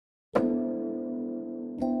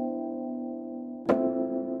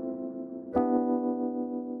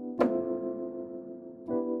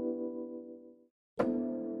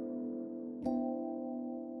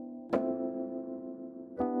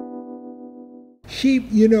She,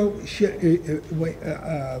 you know,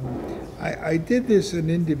 I did this an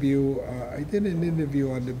interview. I did an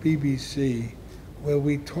interview on the BBC where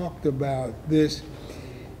we talked about this.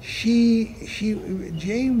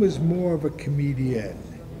 Jayne was more of a comedian.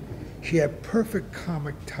 She had perfect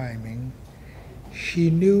comic timing. She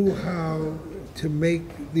knew how to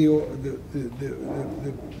make the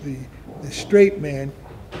straight man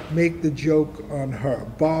make the joke on her.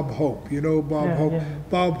 Bob Hope, you know Bob Hope? Yeah.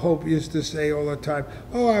 Bob Hope used to say all the time,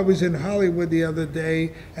 oh, I was in Hollywood the other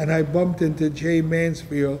day and I bumped into Jayne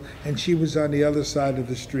Mansfield and she was on the other side of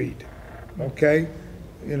the street, okay?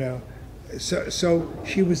 You know, so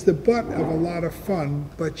she was the butt of a lot of fun,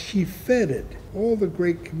 but she fed it. All the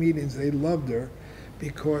great comedians, they loved her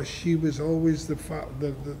because she was always the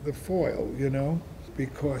foil, you know,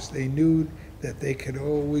 because they knew that they could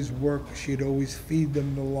always work. She'd always feed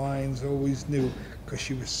them the lines, always knew, because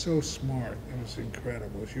she was so smart. It was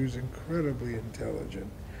incredible. She was incredibly intelligent.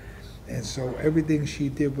 And so everything she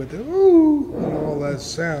did with the ooh and all that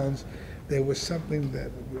sounds, there was something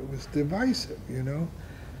that was divisive, you know?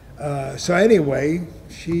 So anyway,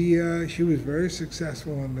 she was very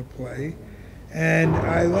successful in the play. And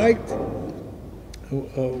I liked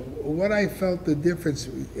what I felt the difference.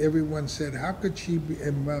 Everyone said, how could she be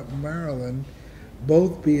in Marilyn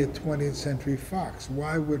both be a 20th Century Fox?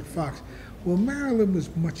 Why would Fox? Well, Marilyn was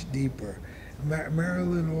much deeper.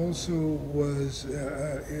 Marilyn also was,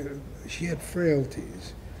 she had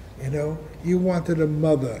frailties, you know? You wanted a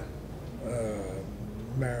mother,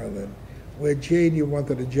 Marilyn, where Jayne, you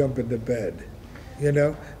wanted to jump into bed, you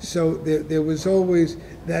know? So there was always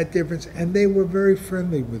that difference, and they were very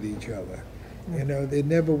friendly with each other. You know, there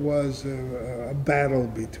never was a battle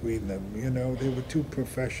between them, you know? They were too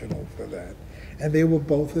professional for that. And they were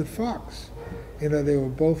both at Fox. You know, they were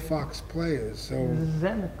both Fox players, so...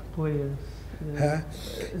 Zanuck players. Huh?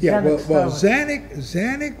 Yeah, well,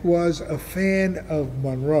 Zanuck was a fan of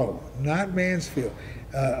Monroe, not Mansfield.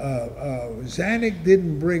 Zanuck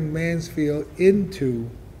didn't bring Mansfield into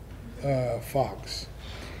Fox.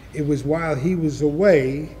 It was while he was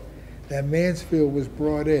away that Mansfield was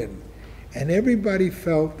brought in. And everybody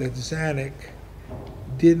felt that Zanuck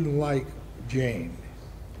didn't like Jayne.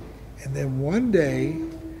 And then one day,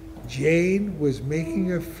 Jayne was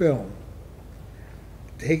making a film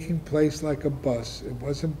taking place like a bus. It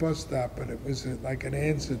wasn't Bus Stop, but it was like an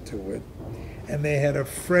answer to it. And they had a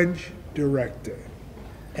French director.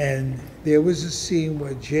 And there was a scene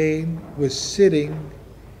where Jayne was sitting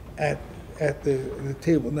at the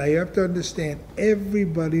table. Now you have to understand,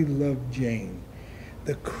 everybody loved Jayne.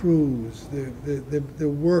 The crews, the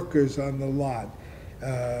workers on the lot,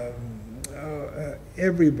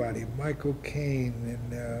 everybody, Michael Caine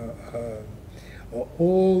and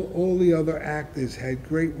all the other actors had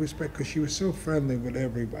great respect because she was so friendly with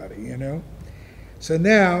everybody, you know? So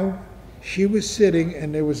now she was sitting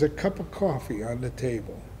and there was a cup of coffee on the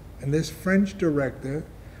table. And this French director,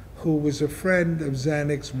 who was a friend of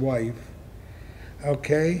Zanuck's wife,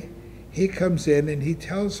 okay, he comes in and he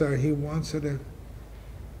tells her he wants her to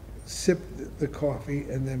sip the coffee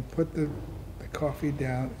and then put the coffee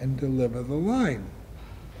down and deliver the line.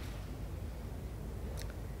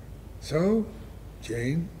 So,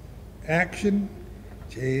 Jayne, action,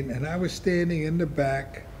 Jayne, and I was standing in the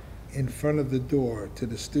back in front of the door to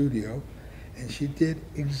the studio, and she did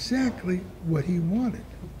exactly what he wanted.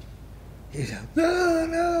 He said, no,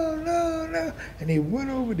 no, no, no. And he went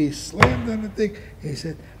over and he slammed on the thing. He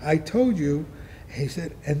said, I told you. He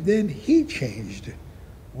said, and then he changed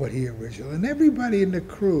what he originally. And everybody in the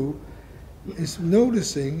crew is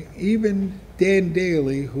noticing, even Dan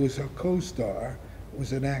Daly, who's a co-star,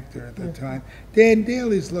 was an actor at the time. Dan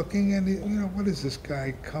Daly's looking and, you know, what is this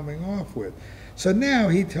guy coming off with? So now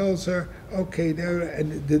he tells her, okay, now,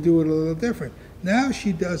 and to do it a little different. Now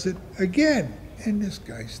she does it again. And this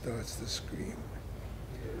guy starts to scream.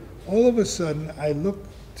 All of a sudden, I look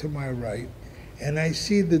to my right, and I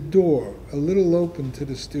see the door a little open to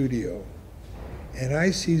the studio. And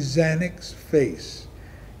I see Zanuck's face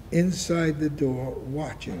inside the door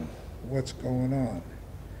watching what's going on.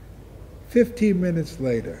 15 minutes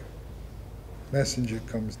later, messenger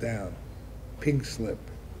comes down, pink slip,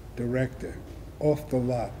 director, off the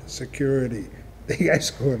lot, security. They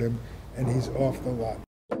escort him, and he's off the lot.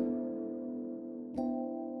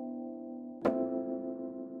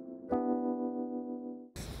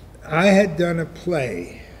 I had done a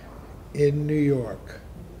play in New York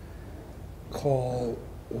called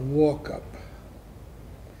Walk Up.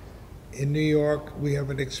 In New York, we have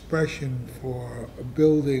an expression for a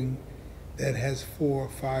building that has 4 or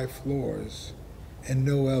 5 floors and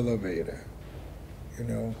no elevator. You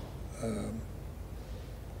know,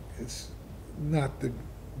 not the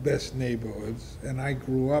best neighborhoods, and I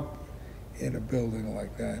grew up in a building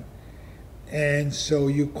like that. And so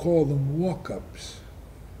you call them walk-ups.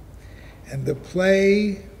 And the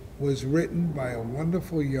play was written by a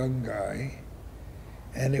wonderful young guy,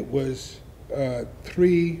 and it was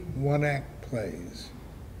 3 one-act plays.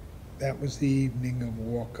 That was the evening of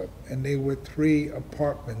walk-up. And they were 3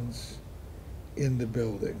 apartments in the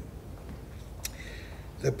building.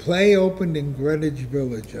 The play opened in Greenwich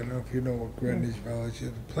Village. I don't know if you know what Greenwich Village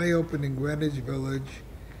is. The play opened in Greenwich Village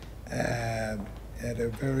at a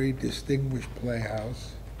very distinguished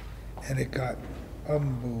playhouse, and it got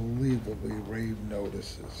unbelievably rave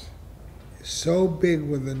notices. So big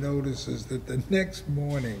were the notices that the next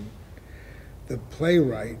morning, the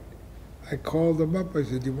playwright, I called him up. I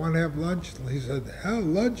said, "Do you want to have lunch?" He said, "Hell,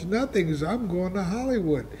 lunch, nothing, because I'm going to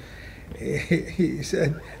Hollywood." He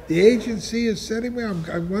said, "The agency is sending me,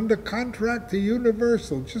 I'm under contract to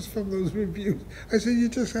Universal," just from those reviews. I said, "You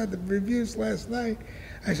just had the reviews last night."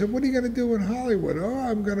 I said, "What are you going to do in Hollywood?" "Oh,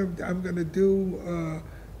 I'm going to do a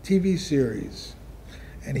TV series."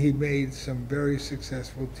 And he made some very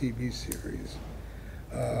successful TV series.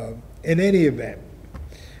 In any event,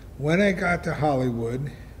 when I got to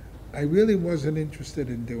Hollywood, I really wasn't interested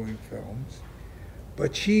in doing films.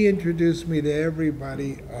 But she introduced me to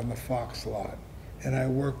everybody on the Fox lot. And I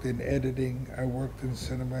worked in editing, I worked in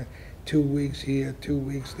cinema, 2 weeks here, 2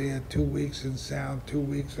 weeks there, 2 weeks in sound, 2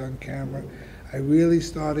 weeks on camera. I really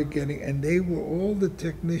started getting, and they were all the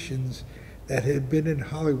technicians that had been in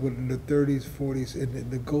Hollywood in the 30s, 40s, in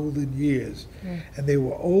the golden years. And they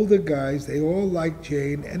were older guys, they all liked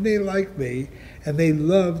Jayne, and they liked me, and they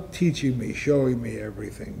loved teaching me, showing me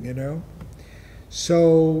everything, you know?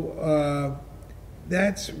 So,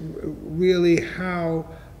 that's really how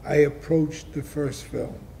I approached the first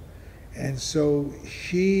film. And so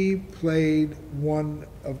she played one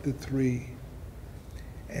of the 3,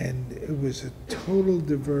 and it was a total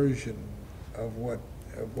diversion of what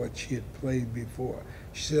she had played before.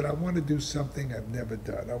 She said, "I want to do something I've never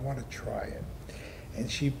done. I want to try it." And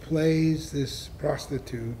she plays this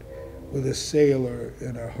prostitute with a sailor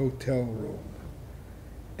in a hotel room.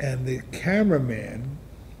 And the cameraman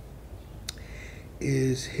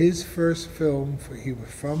is his first film. He was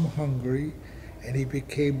from Hungary, and he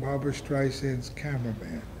became Barbra Streisand's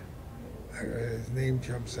cameraman. His name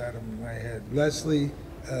jumps out of my head. Leslie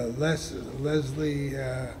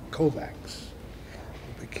Kovacs.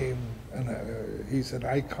 Became he's an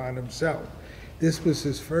icon himself. This was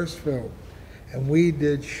his first film, and we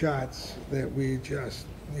did shots that we just,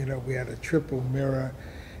 you know, we had a triple mirror,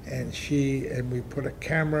 and we put a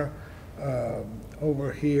camera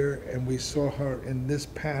over here, and we saw her in this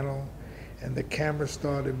panel, and the camera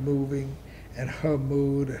started moving, and her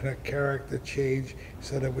mood and her character changed,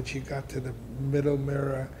 so that when she got to the middle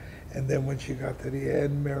mirror, and then when she got to the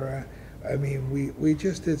end mirror, I mean, we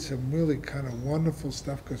just did some really kind of wonderful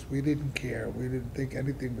stuff because we didn't care. We didn't think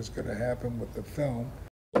anything was going to happen with the film.